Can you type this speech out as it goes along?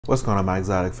What's going on, my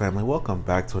exotic family? Welcome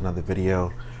back to another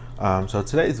video. So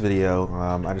today's video,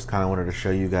 I just kind of wanted to show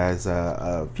you guys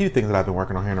a few things that I've been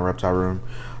working on here in the reptile room.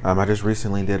 I just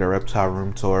recently did a reptile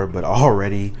room tour, but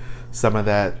already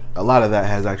a lot of that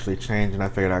has actually changed, and I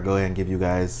figured I'd go ahead and give you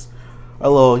guys a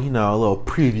little, a little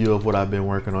preview of what I've been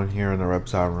working on here in the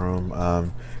reptile room.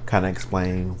 Kind of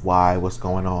explain why, what's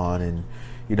going on, and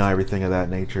everything of that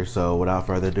nature. So without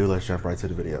further ado, let's jump right to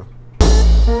the video.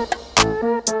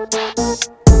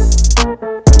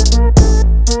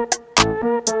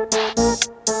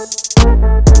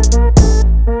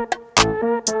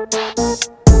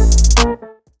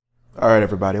 Alright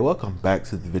everybody, welcome back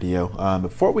to the video.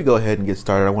 Before we go ahead and get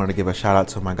started, I wanted to give a shout out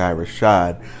to my guy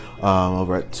Rashad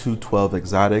over at 212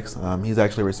 Exotics. He's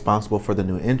actually responsible for the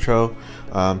new intro,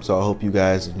 so I hope you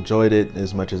guys enjoyed it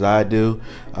as much as I do.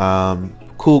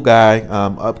 Cool guy,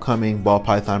 upcoming ball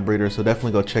python breeder, so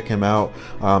definitely go check him out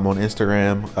on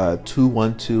Instagram,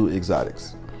 212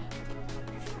 Exotics.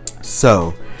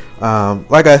 So,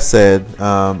 like I said,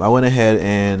 I went ahead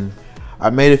and I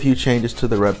made a few changes to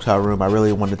the reptile room. I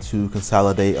really wanted to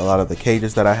consolidate a lot of the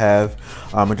cages that I have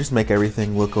and just make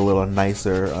everything look a little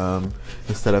nicer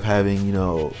instead of having,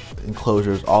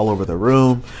 enclosures all over the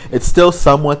room. It's still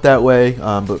somewhat that way,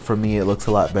 but for me it looks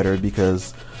a lot better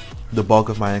because the bulk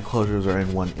of my enclosures are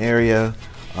in one area.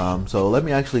 So let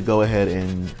me actually go ahead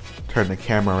and turn the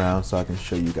camera around so I can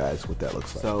show you guys what that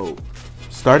looks like. So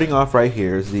starting off right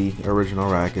here is the original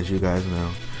rack, as you guys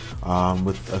know.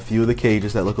 With a few of the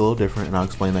cages that look a little different, and I'll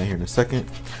explain that here in a second.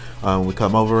 We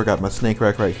come over, got my snake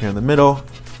rack right here in the middle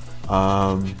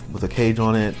with a cage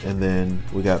on it, and then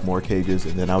we got more cages,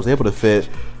 and then I was able to fit,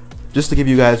 just to give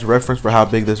you guys reference for how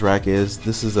big this rack is,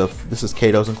 this is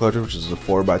Kato's enclosure, which is a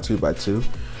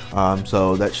 4x2x2.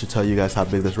 So that should tell you guys how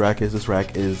big this rack is. This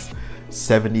rack is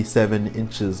 77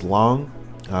 inches long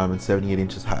and 78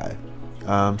 inches high.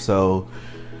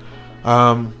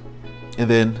 And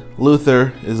then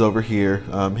Luther is over here.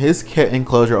 His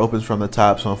enclosure opens from the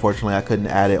top, so unfortunately I couldn't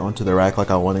add it onto the rack like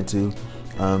I wanted to.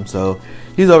 So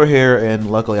he's over here,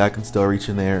 and luckily I can still reach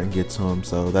in there and get to him,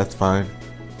 so that's fine.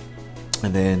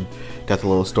 And then got the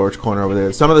little storage corner over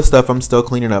there. Some of the stuff I'm still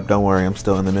cleaning up, don't worry, I'm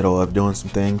still in the middle of doing some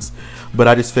things. But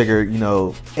I just figured,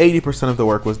 80% of the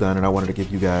work was done, and I wanted to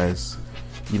give you guys,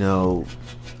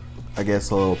 I guess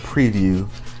a little preview.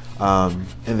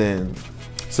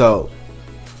 So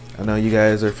I know you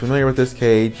guys are familiar with this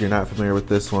cage. You're not familiar with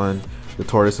this one. The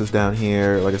tortoise is down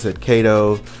here. Like I said,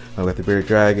 Kato. I've got the bearded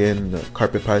dragon, the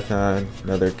carpet python,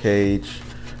 another cage,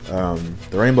 the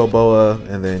rainbow boa,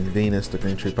 and then Venus, the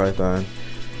green tree python,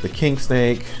 the king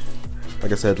snake.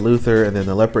 Like I said, Luther, and then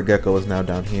the leopard gecko is now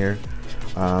down here.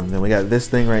 Then we got this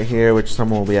thing right here, which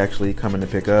someone will be actually coming to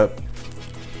pick up.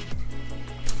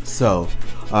 So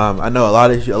I know a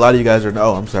lot of you guys are.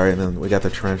 Oh, I'm sorry. And then we got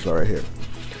the tarantula right here.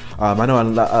 I know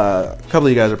a couple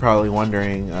of you guys are probably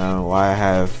wondering why I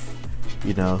have,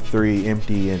 3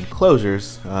 empty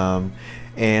enclosures,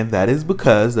 and that is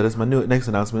because that is my next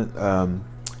announcement.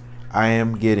 I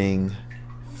am getting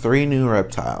 3 new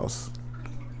reptiles,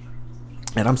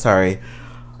 and I'm sorry.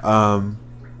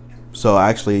 So I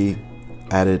actually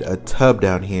added a tub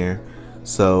down here.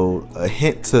 So a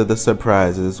hint to the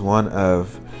surprise is one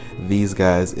of these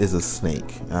guys is a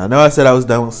snake. I know I said I was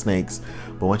done with snakes,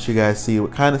 but once you guys see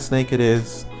what kind of snake it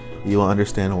is, you will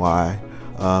understand why.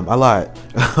 I lied.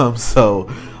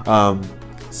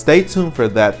 Stay tuned for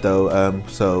that though.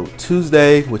 So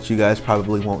Tuesday, which you guys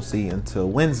probably won't see until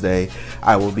Wednesday,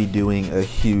 I will be doing a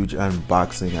huge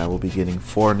unboxing. I will be getting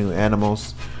 4 new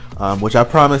animals, which I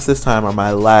promise this time are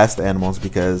my last animals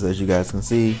because, as you guys can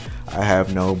see, I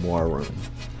have no more room.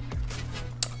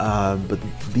 But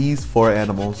these 4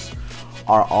 animals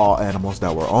are all animals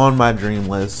that were on my dream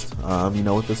list.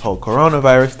 With this whole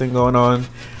coronavirus thing going on,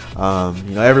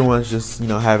 everyone's just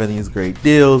having these great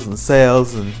deals and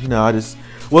sales, and I just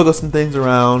wiggled some things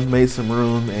around, made some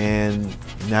room, and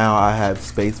now I have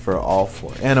space for all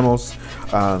 4 animals.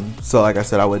 So like I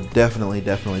said, I would definitely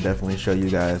show you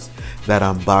guys that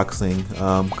unboxing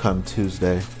come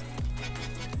Tuesday.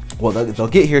 Well, they'll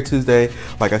get here Tuesday.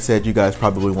 Like I said, you guys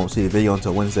probably won't see the video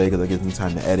until Wednesday because it gives me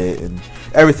time to edit and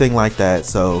everything like that.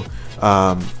 So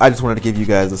I just wanted to give you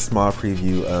guys a small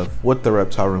preview of what the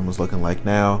reptile room was looking like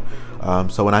now.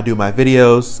 So when I do my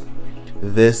videos,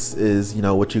 this is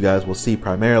what you guys will see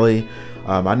primarily.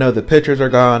 I know the pictures are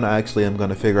gone. I actually am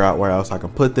going to figure out where else I can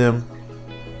put them.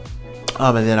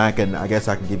 And then I guess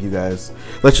I can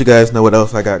let you guys know what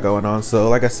else I got going on. So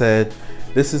like I said,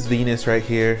 this is Venus right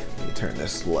here. Let me turn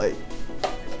this light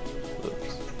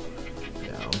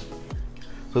down.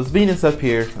 So it's Venus up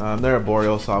here. They're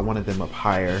arboreal, so I wanted them up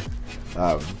higher.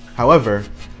 However,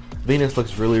 Venus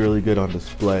looks really good on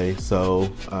display.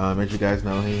 So as you guys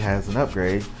know, he has an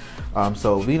upgrade.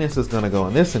 So Venus is going to go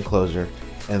in this enclosure,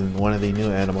 and one of the new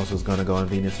animals is going to go in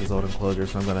Venus's old enclosure.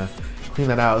 So I'm going to clean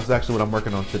that out. This is actually what I'm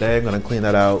working on today. I'm going to clean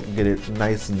that out and get it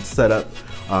nice and set up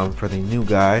for the new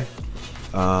guy.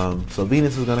 So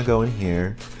Venus is going to go in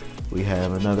here. We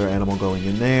have another animal going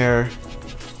in there,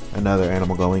 another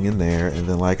animal going in there, and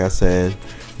then like I said,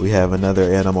 we have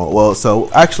another animal. Well, so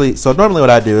normally what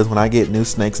I do is when I get new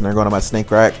snakes and they're going to my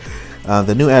snake rack,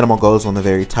 the new animal goes on the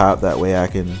very top. That way I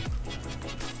can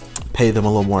pay them a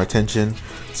little more attention.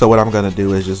 So what I'm going to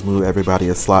do is just move everybody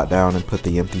a slot down and put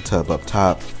the empty tub up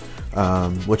top,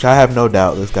 which I have no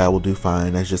doubt this guy will do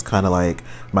fine. That's just kind of like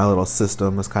my little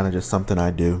system. It's kind of just something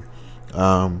I do.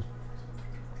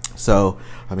 So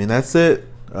I mean, that's it.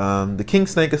 The king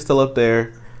snake is still up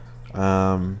there.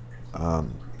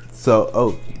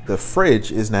 So the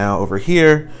fridge is now over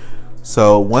here.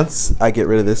 So once I get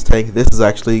rid of this tank, this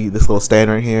little stand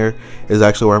right here is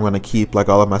actually where I'm going to keep like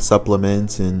all of my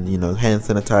supplements and, you know, hand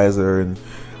sanitizer and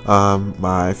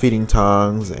my feeding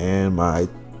tongs and my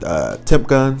temp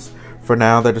guns. For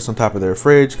now, they're just on top of their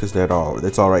fridge because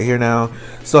it's all right here now.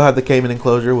 Still have the caiman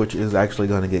enclosure, which is actually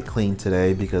going to get cleaned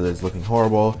today because it's looking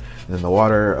horrible. And then the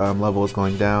water level is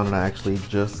going down, and I actually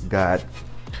just got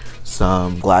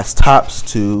some glass tops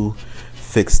to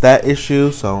fix that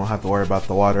issue, so I don't have to worry about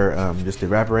the water just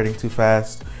evaporating too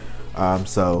fast.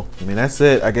 So I mean, that's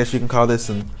it. I guess you can call this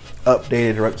an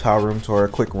updated reptile room tour, a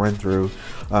quick run through.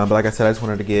 But like I said, I just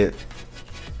wanted to get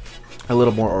a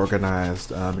little more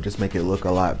organized and just make it look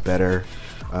a lot better.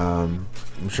 I'm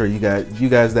sure you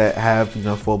guys that have, you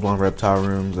know, full-blown reptile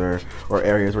rooms or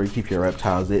areas where you keep your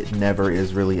reptiles, it never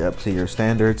is really up to your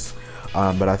standards.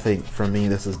 But I think for me,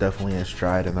 this is definitely a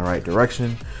stride in the right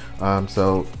direction.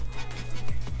 So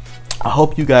I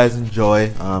hope you guys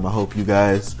enjoy. I hope you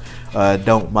guys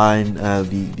don't mind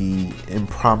the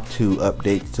impromptu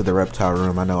updates to the reptile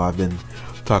room. I know I've been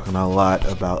talking a lot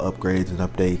about upgrades and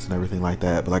updates and everything like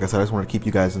that, but like I said, I just want to keep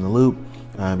you guys in the loop.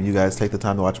 You guys take the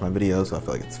time to watch my videos, so I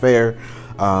feel like it's fair.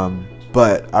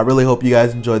 But I really hope you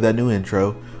guys enjoyed that new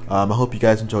intro. I hope you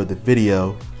guys enjoyed the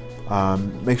video.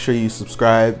 Make sure you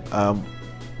subscribe, and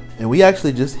we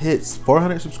actually just hit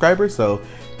 400 subscribers, so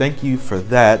thank you for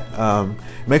that.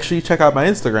 Make sure you check out my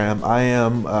Instagram. I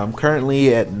am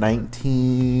currently at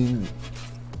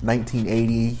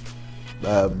 1980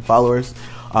 followers.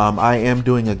 I am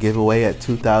doing a giveaway at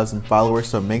 2,000 followers,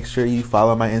 so make sure you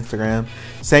follow my Instagram.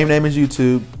 Same name as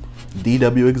YouTube,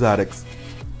 DW Exotics.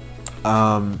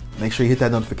 Make sure you hit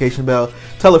that notification bell.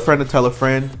 Tell a friend to tell a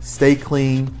friend. Stay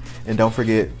clean, and don't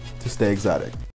forget to stay exotic.